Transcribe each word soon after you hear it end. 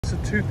This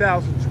is a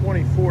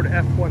 2020 Ford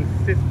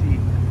F-150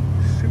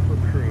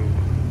 SuperCrew.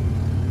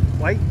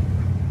 White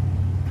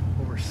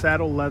over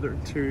saddle leather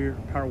interior,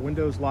 power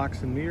windows,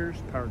 locks and mirrors,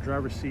 power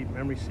driver's seat,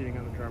 memory seating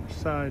on the driver's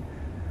side,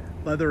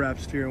 leather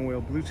wrapped steering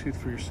wheel, Bluetooth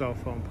for your cell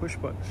phone, push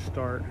button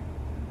start,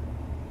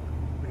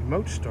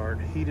 remote start,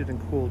 heated and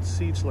cooled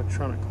seats,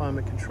 electronic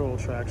climate control,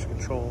 traction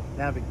control,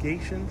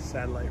 navigation,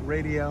 satellite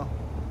radio,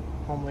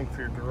 home link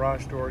for your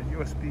garage door,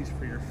 USBs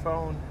for your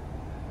phone.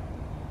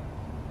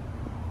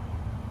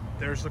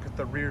 There's a look at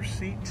the rear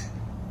seat.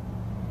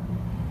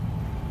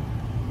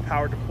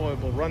 Power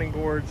deployable running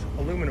boards,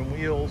 aluminum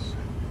wheels,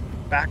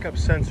 backup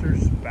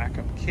sensors,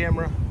 backup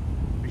camera,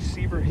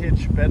 receiver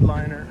hitch, bed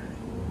liner,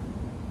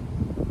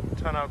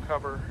 tonneau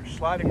cover,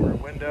 sliding rear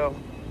window.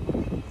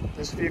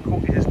 This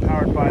vehicle is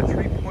powered by a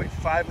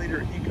 3.5 liter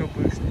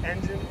EcoBoost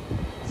engine,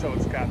 so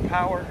it's got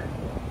power.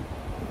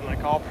 And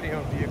like all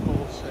pre-owned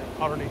vehicles at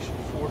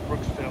AutoNation Ford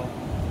Brooksville,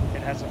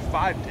 it has a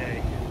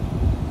 5-day,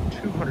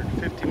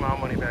 250-mile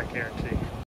money-back guarantee.